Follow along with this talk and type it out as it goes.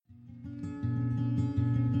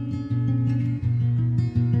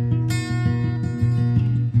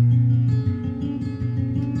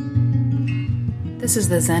This is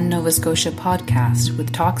the Zen Nova Scotia podcast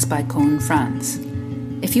with talks by Koun Franz.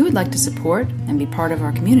 If you would like to support and be part of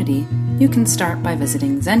our community, you can start by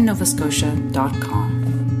visiting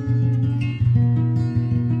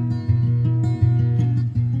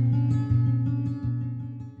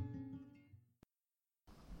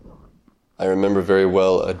I remember very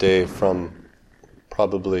well a day from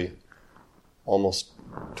probably almost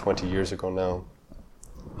 20 years ago now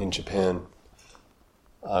in Japan.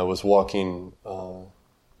 I was walking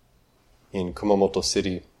in Kumamoto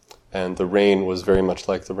City, and the rain was very much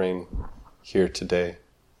like the rain here today,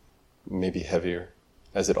 maybe heavier,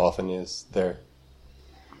 as it often is there.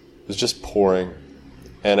 It was just pouring,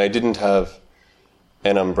 and I didn't have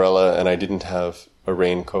an umbrella, and I didn't have a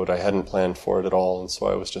raincoat. I hadn't planned for it at all, and so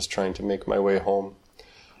I was just trying to make my way home.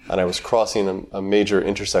 And I was crossing a major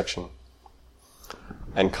intersection.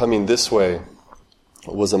 And coming this way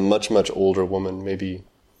was a much, much older woman, maybe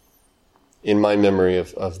in my memory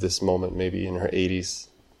of this moment, maybe in her 80s.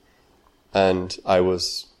 And I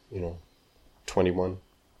was, 21.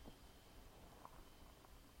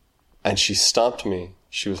 And she stopped me.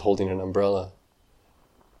 She was holding an umbrella.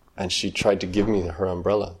 And she tried to give me her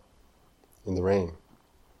umbrella in the rain.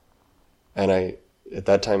 And at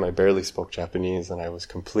that time, I barely spoke Japanese, and I was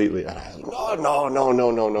completely, and I was like,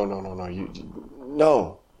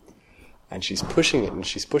 no. And she's pushing it,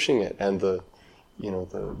 and the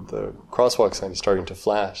crosswalk sign is starting to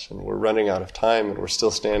flash, and we're running out of time, and we're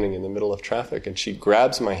still standing in the middle of traffic, and she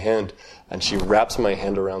grabs my hand, and she wraps my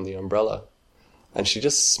hand around the umbrella, and she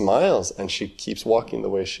just smiles, and she keeps walking the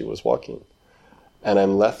way she was walking. And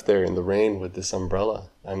I'm left there in the rain with this umbrella.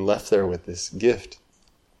 I'm left there with this gift.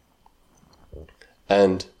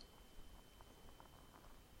 And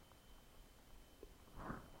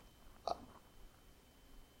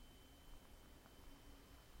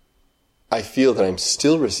I feel that I'm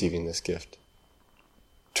still receiving this gift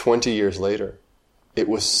 20 years later. It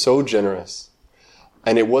was so generous.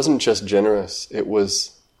 And it wasn't just generous, it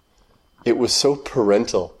was so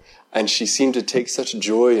parental. And she seemed to take such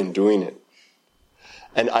joy in doing it.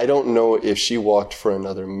 And I don't know if she walked for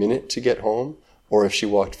another minute to get home or if she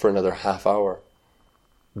walked for another half hour.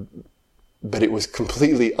 But it was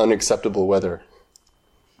completely unacceptable weather.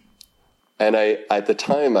 And at the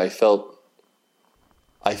time, I felt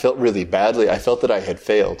really badly. I felt that I had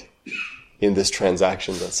failed in this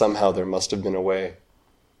transaction, that somehow there must have been a way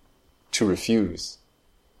to refuse.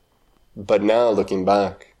 But now, looking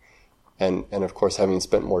back, and of course having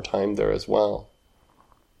spent more time there as well,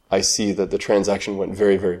 I see that the transaction went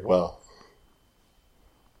very, very well.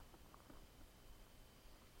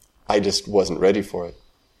 I just wasn't ready for it.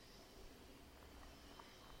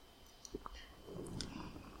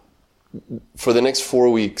 For the next 4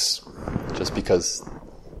 weeks, just because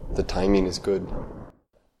the timing is good,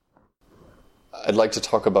 I'd like to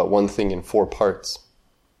talk about one thing in 4 parts.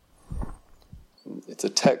 It's a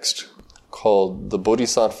text called The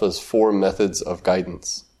Bodhisattva's 4 Methods of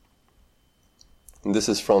Guidance. And this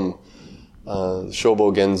is from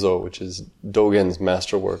Shobo Genzo, which is Dogen's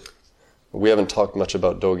masterwork. We haven't talked much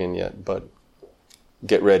about Dogen yet, but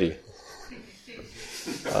get ready.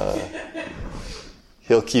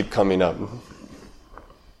 He'll keep coming up.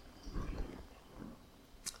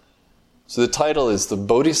 So the title is The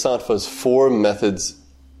Bodhisattva's 4 Methods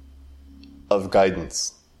of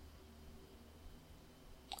Guidance.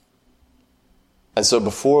 And so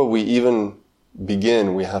before we even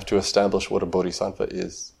begin, we have to establish what a bodhisattva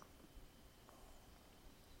is.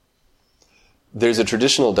 There's a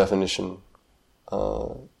traditional definition,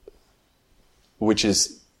 which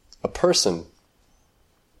is a person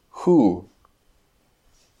who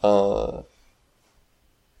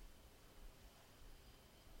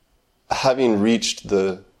having reached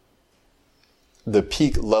the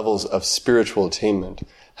peak levels of spiritual attainment,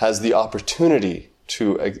 has the opportunity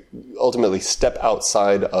to ultimately step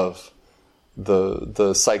outside of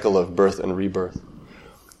the cycle of birth and rebirth,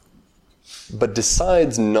 but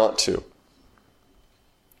decides not to,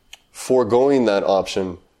 foregoing that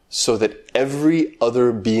option so that every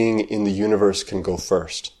other being in the universe can go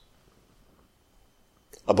first.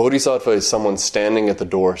 A bodhisattva is someone standing at the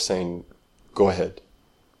door saying, go ahead,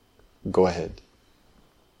 go ahead,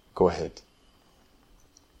 go ahead.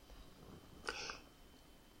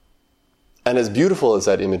 And as beautiful as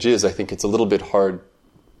that image is, I think it's a little bit hard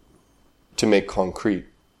to make concrete,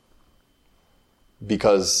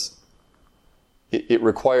 because it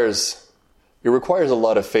requires a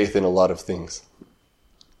lot of faith in a lot of things,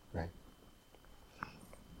 right?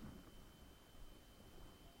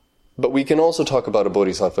 But we can also talk about a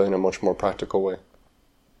bodhisattva in a much more practical way.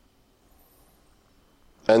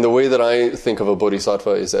 And the way that I think of a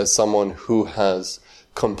bodhisattva is as someone who has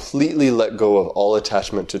completely let go of all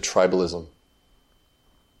attachment to tribalism.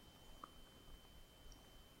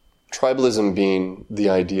 Tribalism being the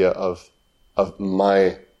idea of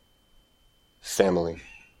my family,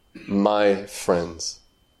 my friends,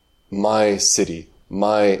 my city,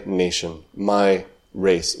 my nation, my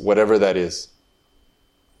race, whatever that is.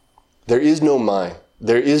 There is no my.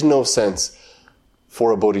 There is no sense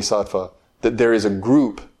for a bodhisattva that there is a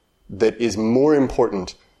group that is more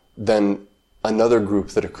important than another group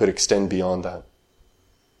that could extend beyond that.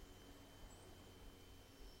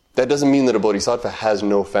 That doesn't mean that a bodhisattva has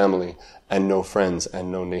no family and no friends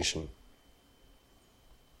and no nation.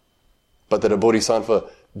 But that a bodhisattva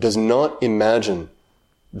does not imagine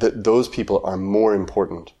that those people are more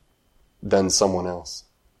important than someone else.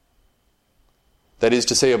 That is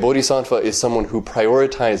to say, a bodhisattva is someone who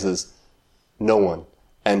prioritizes no one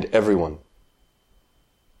and everyone.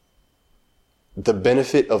 The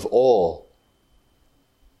benefit of all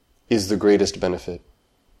is the greatest benefit.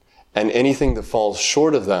 And anything that falls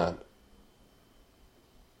short of that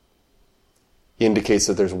indicates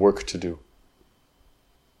that there's work to do.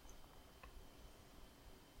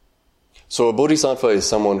 So a bodhisattva is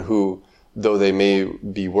someone who, though they may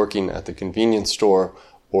be working at the convenience store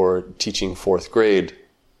or teaching 4th grade,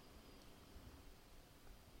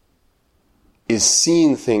 is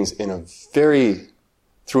seeing things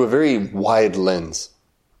through a very wide lens.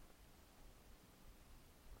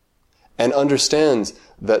 And understands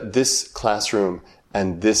that this classroom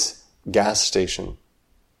and this gas station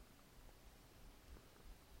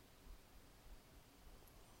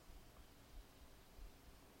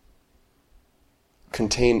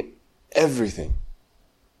contain everything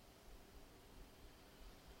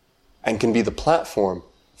and can be the platform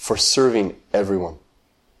for serving everyone.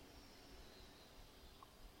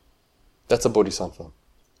 That's a bodhisattva.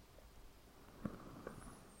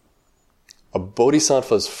 A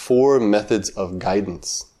bodhisattva's 4 methods of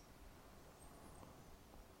guidance.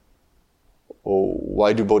 Oh,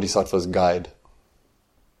 why do bodhisattvas guide?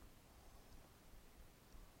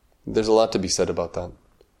 There's a lot to be said about that.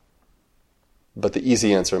 But the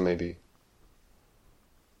easy answer maybe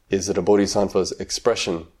is that a bodhisattva's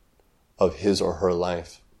expression of his or her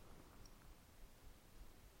life,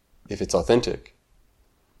 if it's authentic,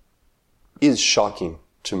 is shocking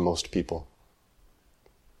to most people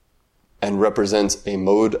and represents a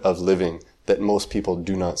mode of living that most people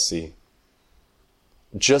do not see.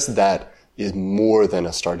 Just that is more than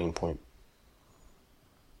a starting point.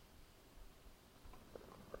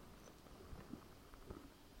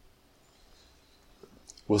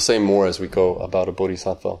 We'll say more as we go about a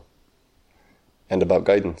bodhisattva and about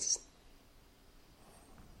guidance.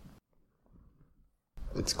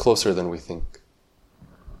 It's closer than we think.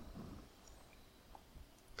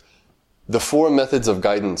 The 4 methods of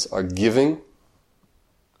guidance are giving,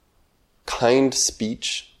 kind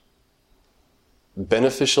speech,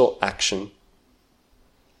 beneficial action,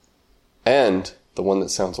 and, the one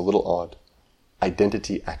that sounds a little odd,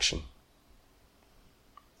 identity action.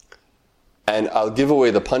 And I'll give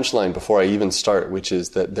away the punchline before I even start, which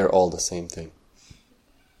is that they're all the same thing.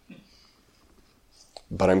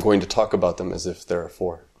 But I'm going to talk about them as if there are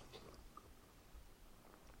 4.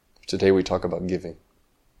 Today we talk about giving.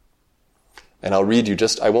 And I'll read you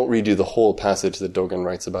I won't read you the whole passage that Dogen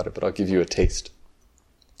writes about it, but I'll give you a taste.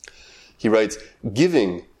 He writes,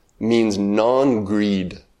 giving means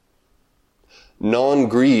non-greed.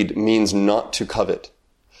 Non-greed means not to covet.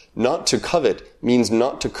 Not to covet means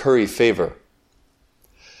not to curry favor.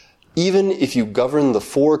 Even if you govern the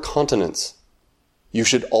 4 continents, you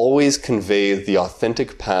should always convey the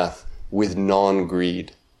authentic path with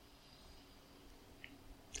non-greed.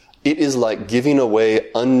 It is like giving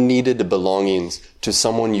away unneeded belongings to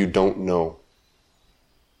someone you don't know.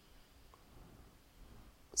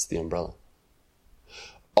 It's the umbrella.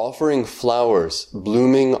 Offering flowers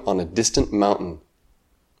blooming on a distant mountain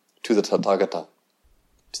to the Tathagata,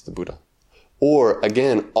 to the Buddha. Or,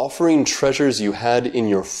 again, offering treasures you had in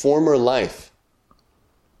your former life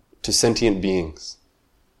to sentient beings.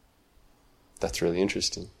 That's really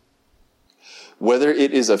interesting. Whether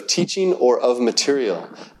it is of teaching or of material,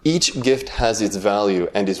 each gift has its value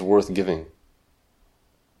and is worth giving.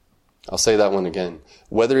 I'll say that one again.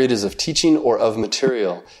 Whether it is of teaching or of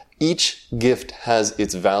material, each gift has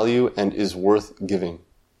its value and is worth giving.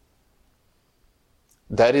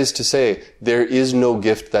 That is to say, there is no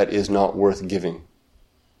gift that is not worth giving.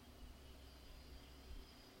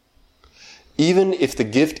 Even if the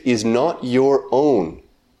gift is not your own,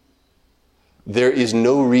 there is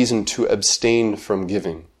no reason to abstain from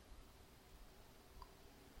giving.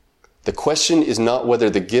 The question is not whether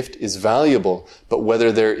the gift is valuable, but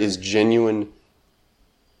whether there is genuine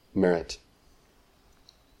merit.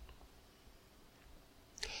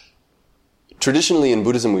 Traditionally in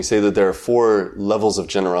Buddhism, we say that there are 4 levels of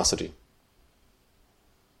generosity.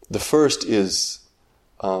 The first is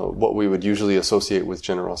what we would usually associate with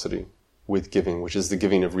generosity, with giving, which is the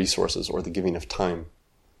giving of resources or the giving of time.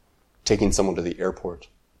 Taking someone to the airport,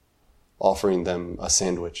 offering them a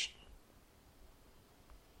sandwich,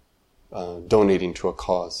 donating to a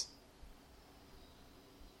cause.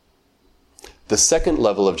 The second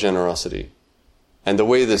level of generosity, and the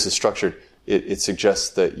way this is structured, it suggests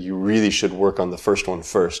that you really should work on the first one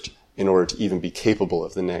first in order to even be capable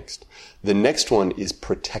of the next. The next one is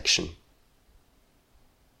protection.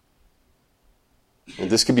 And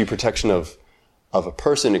this could be protection of a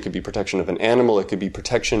person, it could be protection of an animal, it could be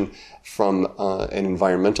protection from an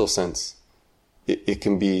environmental sense. It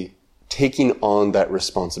can be taking on that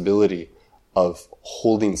responsibility of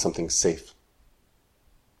holding something safe.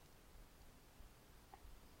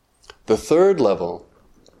 The third level,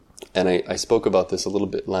 and I spoke about this a little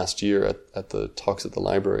bit last year at the talks at the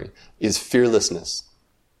library, is fearlessness.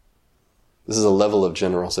 This is a level of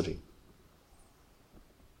generosity.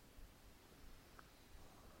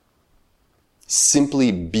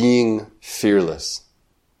 Simply being fearless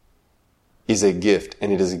is a gift,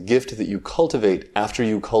 and it is a gift that you cultivate after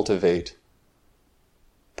you cultivate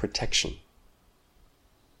protection.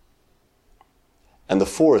 And the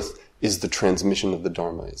fourth is the transmission of the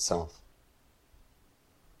Dharma itself.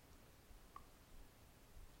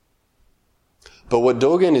 But what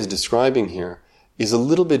Dogen is describing here is a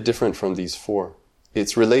little bit different from these 4.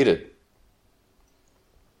 It's related.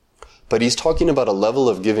 But he's talking about a level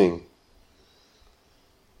of giving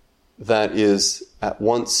that is at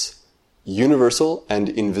once universal and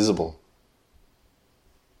invisible.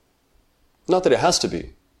 Not that it has to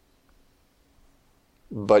be,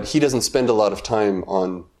 but he doesn't spend a lot of time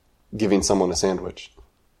on giving someone a sandwich.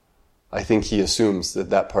 I think he assumes that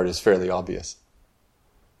that part is fairly obvious.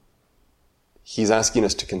 He's asking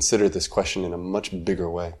us to consider this question in a much bigger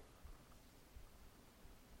way.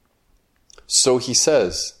 So he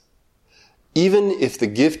says, even if the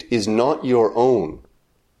gift is not your own,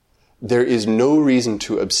 there is no reason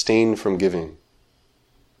to abstain from giving.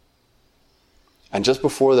 And just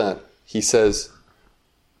before that, he says,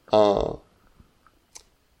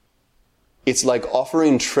 it's like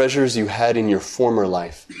offering treasures you had in your former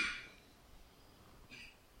life.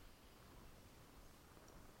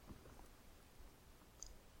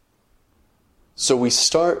 So we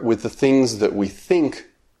start with the things that we think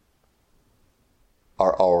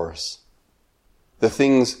are ours, the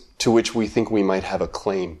things to which we think we might have a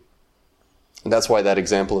claim. And that's why that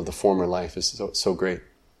example of the former life is so great,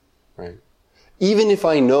 right? Even if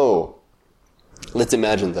I know, let's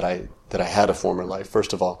imagine that I had a former life,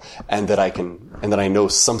 first of all, and that I know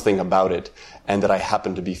something about it, and that I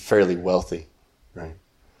happen to be fairly wealthy, right?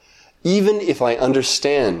 Even if I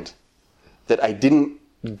understand that I didn't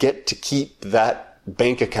get to keep that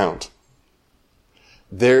bank account,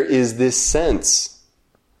 there is this sense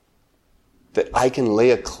that I can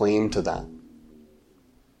lay a claim to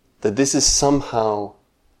that this is somehow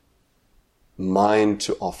mine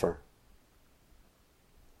to offer.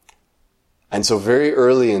 And so very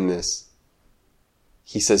early in this,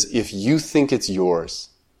 he says, if you think it's yours,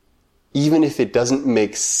 even if it doesn't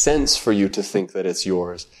make sense for you to think that it's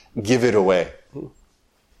yours, give it away.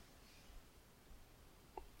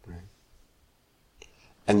 Right?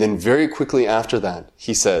 And then very quickly after that,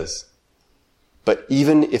 he says, but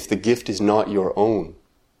even if the gift is not your own,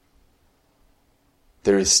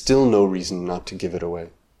 there is still no reason not to give it away.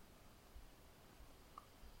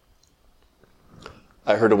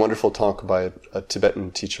 I heard a wonderful talk by a Tibetan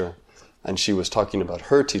teacher, and she was talking about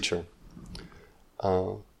her teacher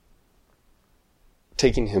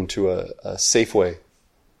taking him to a Safeway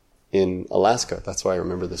in Alaska. That's why I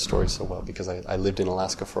remember this story so well, because I lived in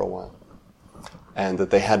Alaska for a while. And that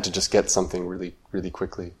they had to just get something really, really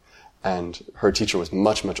quickly. And her teacher was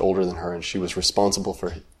much, much older than her, and she was responsible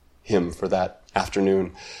for him for that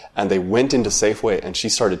afternoon. And they went into Safeway, and she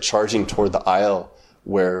started charging toward the aisle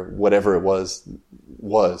where whatever it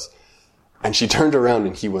was. And she turned around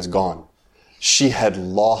and he was gone. She had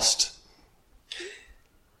lost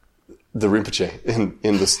the Rinpoche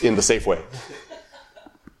in the Safeway.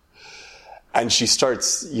 And she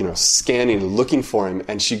starts, scanning, looking for him,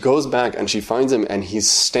 and she goes back and she finds him, and he's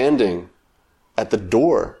standing at the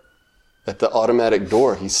door, at the automatic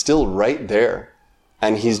door. He's still right there.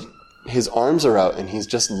 And his arms are out, and he's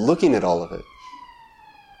just looking at all of it.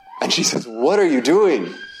 And she says, "What are you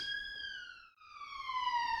doing?"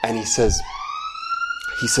 And he says,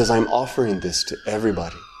 He says, I'm offering this to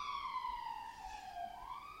everybody.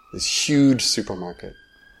 This huge supermarket.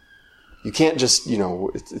 You can't just,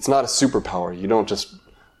 it's not a superpower. You don't just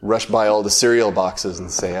rush by all the cereal boxes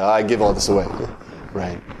and say, I give all this away.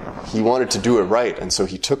 Right? He wanted to do it right, and so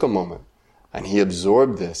he took a moment and he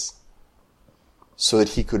absorbed this so that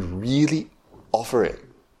he could really offer it.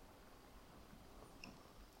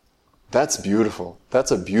 That's beautiful.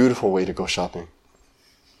 That's a beautiful way to go shopping.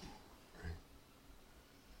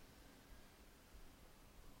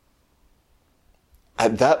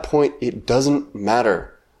 At that point, it doesn't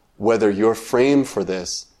matter whether your frame for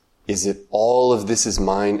this is it all of this is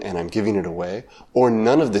mine and I'm giving it away, or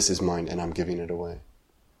none of this is mine and I'm giving it away.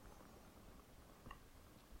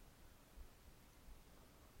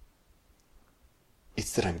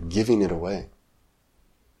 It's that I'm giving it away.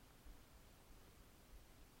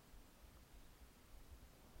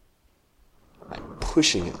 I'm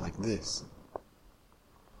pushing it like this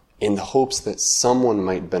in the hopes that someone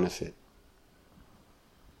might benefit.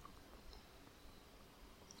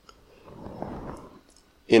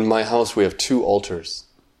 In my house, we have 2 altars.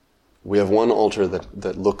 We have one altar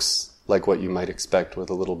that looks like what you might expect, with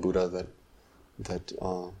a little Buddha that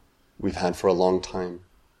we've had for a long time.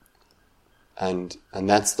 And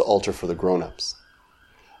that's the altar for the grown-ups.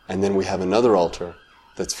 And then we have another altar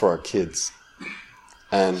that's for our kids.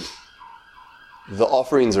 And the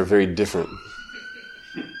offerings are very different.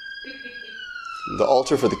 The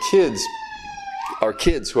altar for the kids, our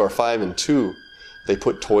kids who are 5 and 2, they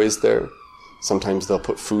put toys there. Sometimes they'll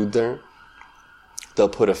put food there. They'll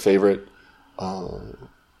put a favorite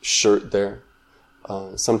shirt there.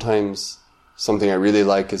 Sometimes something I really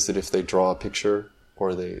like is that if they draw a picture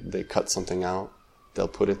or they cut something out, they'll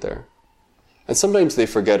put it there. And sometimes they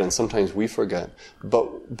forget, and sometimes we forget.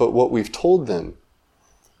 But what we've told them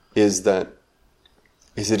is that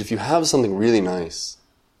if you have something really nice,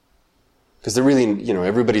 because they're really,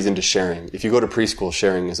 everybody's into sharing. If you go to preschool,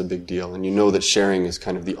 sharing is a big deal, and you know that sharing is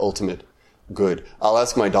kind of the ultimate good. I'll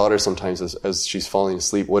ask my daughter sometimes as she's falling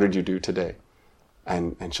asleep, what did you do today?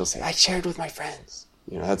 And she'll say, I shared with my friends.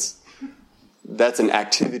 That's an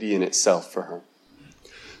activity in itself for her.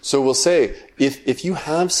 So we'll say, if you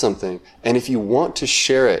have something and if you want to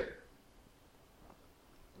share it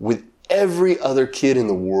with every other kid in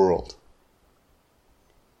the world,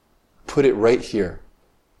 put it right here.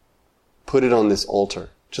 Put it on this altar,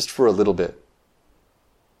 just for a little bit.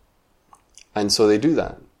 And so they do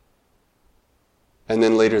that. And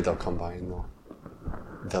then later they'll come by and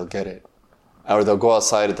they'll get it. Or they'll go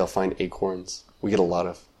outside and they'll find acorns. We get a lot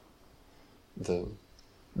of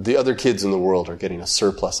the other kids in the world are getting a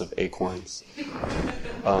surplus of acorns.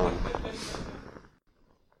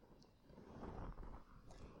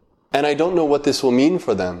 And I don't know what this will mean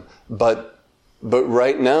for them, but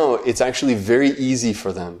right now it's actually very easy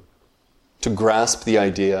for them to grasp the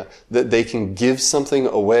idea that they can give something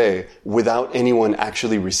away without anyone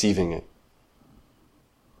actually receiving it.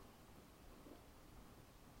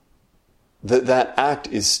 That act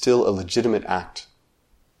is still a legitimate act.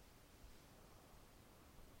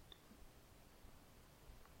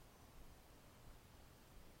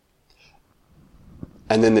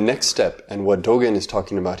 And then the next step, and what Dogen is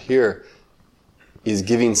talking about here, is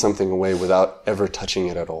giving something away without ever touching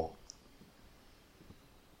it at all.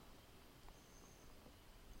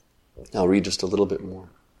 I'll read just a little bit more.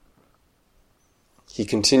 He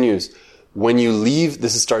continues, when you leave,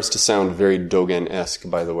 this starts to sound very Dogen-esque,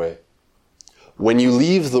 by the way. When you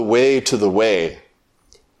leave the way to the way,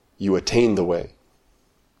 you attain the way.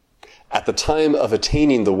 At the time of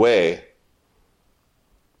attaining the way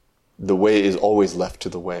is always left to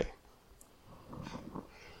the way.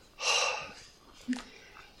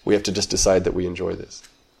 We have to just decide that we enjoy this.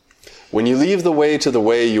 When you leave the way to the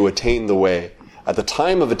way, you attain the way. At the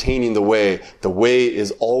time of attaining the way is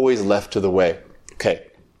always left to the way. Okay.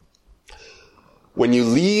 When you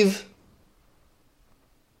leave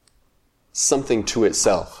something to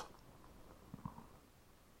itself,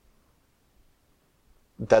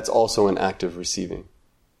 that's also an act of receiving.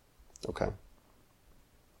 Okay.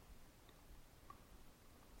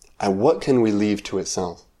 And what can we leave to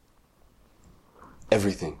itself?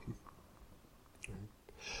 Everything.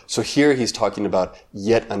 So here he's talking about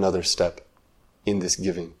yet another step in this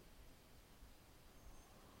giving.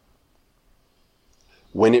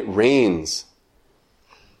 When it rains,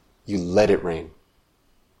 you let it rain.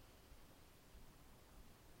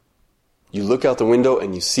 You look out the window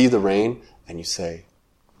and you see the rain and you say,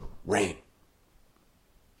 rain.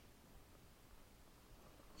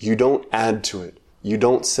 You don't add to it. You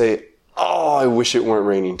don't say, oh, I wish it weren't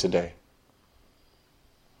raining today.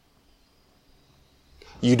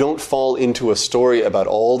 You don't fall into a story about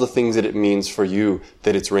all the things that it means for you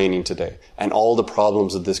that it's raining today and all the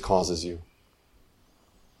problems that this causes you.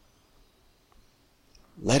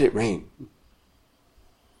 Let it rain.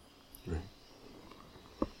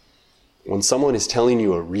 When someone is telling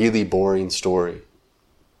you a really boring story,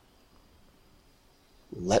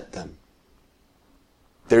 let them.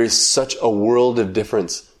 There is such a world of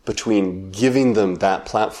difference between giving them that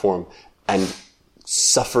platform and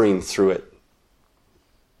suffering through it.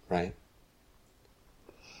 Right?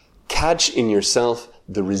 Catch in yourself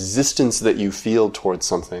the resistance that you feel towards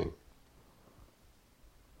something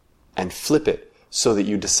and flip it so that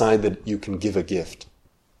you decide that you can give a gift.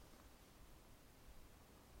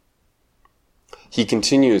 He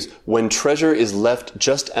continues, when treasure is left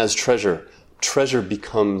just as treasure, treasure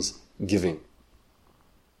becomes giving.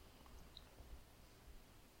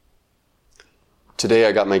 Today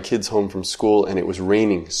I got my kids home from school and it was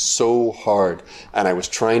raining so hard and I was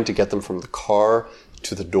trying to get them from the car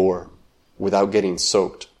to the door without getting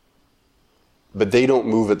soaked. But they don't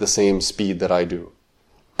move at the same speed that I do.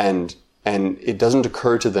 And it doesn't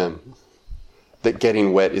occur to them that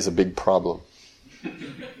getting wet is a big problem.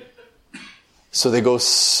 So they go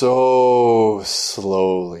so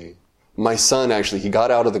slowly. My son actually, he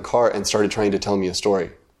got out of the car and started trying to tell me a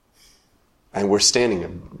story. And we're standing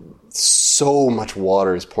there. So much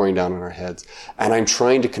water is pouring down on our heads. And I'm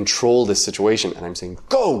trying to control this situation. And I'm saying,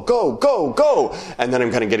 go, go, go, go. And then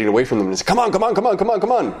I'm kind of getting away from them and say, come on, come on, come on, come on,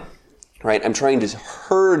 come on. Right? I'm trying to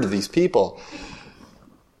herd these people.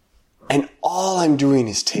 And all I'm doing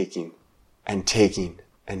is taking and taking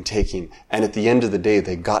and taking. And at the end of the day,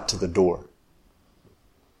 they got to the door.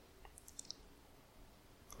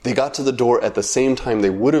 They got to the door at the same time they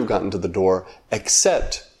would have gotten to the door,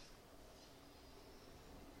 except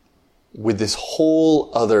with this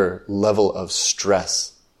whole other level of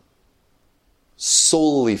stress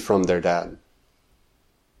solely from their dad,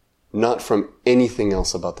 not from anything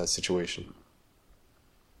else about that situation.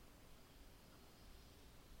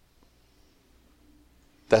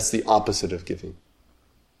 That's the opposite of giving.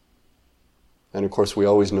 And of course, we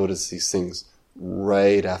always notice these things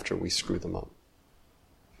right after we screw them up.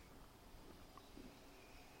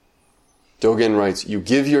 Dogen writes, you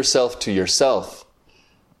give yourself to yourself,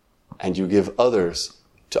 and you give others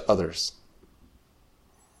to others.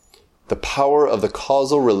 The power of the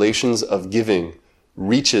causal relations of giving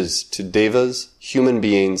reaches to devas, human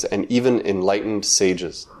beings, and even enlightened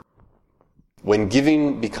sages. When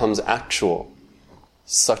giving becomes actual,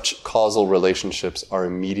 such causal relationships are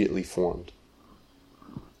immediately formed.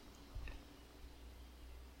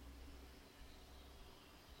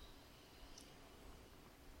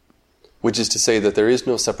 Which is to say that there is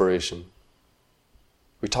no separation.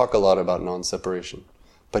 We talk a lot about non-separation,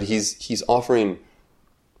 but he's offering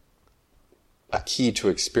a key to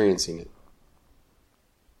experiencing it.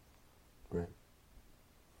 Right?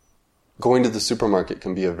 Going to the supermarket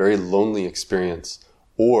can be a very lonely experience,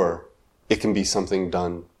 or it can be something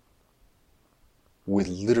done with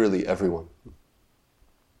literally everyone.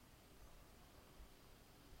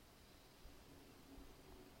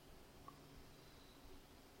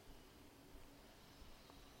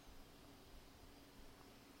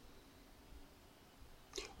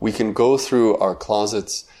 We can go through our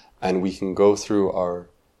closets and we can go through our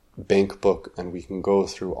bank book and we can go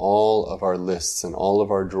through all of our lists and all of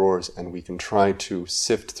our drawers and we can try to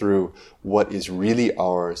sift through what is really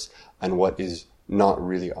ours and what is not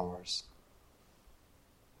really ours.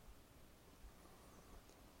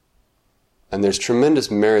 And there's tremendous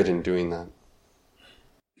merit in doing that.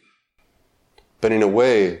 But in a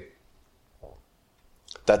way,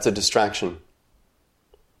 that's a distraction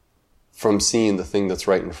from seeing the thing that's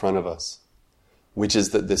right in front of us, which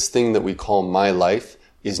is that this thing that we call my life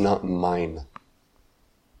is not mine.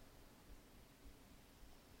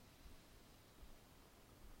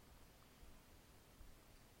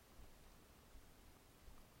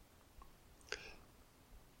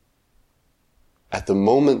 At the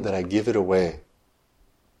moment that I give it away,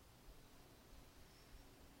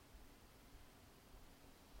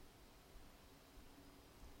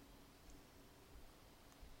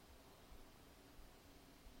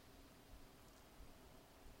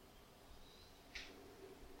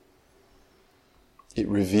 it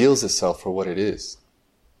reveals itself for what it is.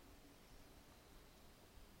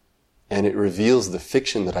 And it reveals the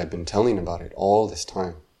fiction that I've been telling about it all this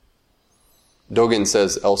time. Dogen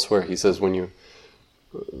says elsewhere, he says, when you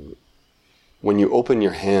open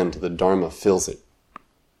your hand, the Dharma fills it.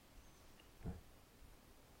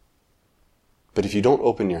 But if you don't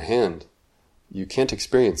open your hand, you can't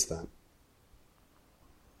experience that.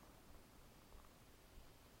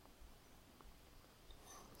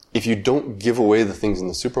 If you don't give away the things in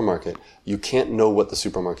the supermarket, you can't know what the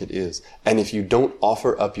supermarket is. And if you don't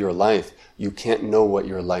offer up your life, you can't know what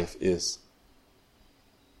your life is.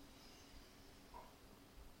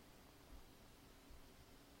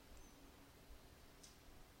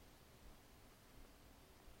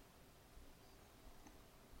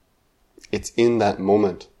 It's in that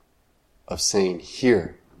moment of saying,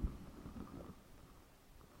 here,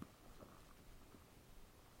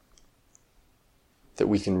 that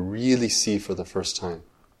we can really see for the first time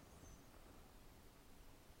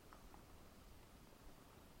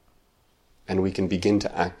and we can begin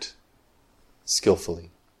to act skillfully.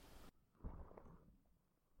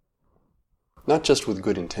 Not just with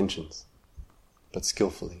good intentions, but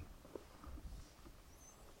skillfully.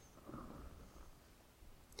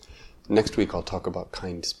 Next week I'll talk about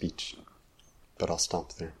kind speech, but I'll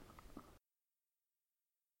stop there.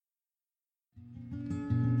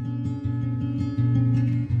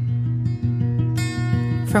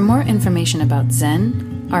 For more information about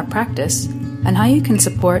Zen, our practice, and how you can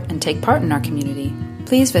support and take part in our community,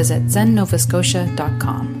 please visit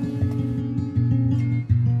zennovascotia.com.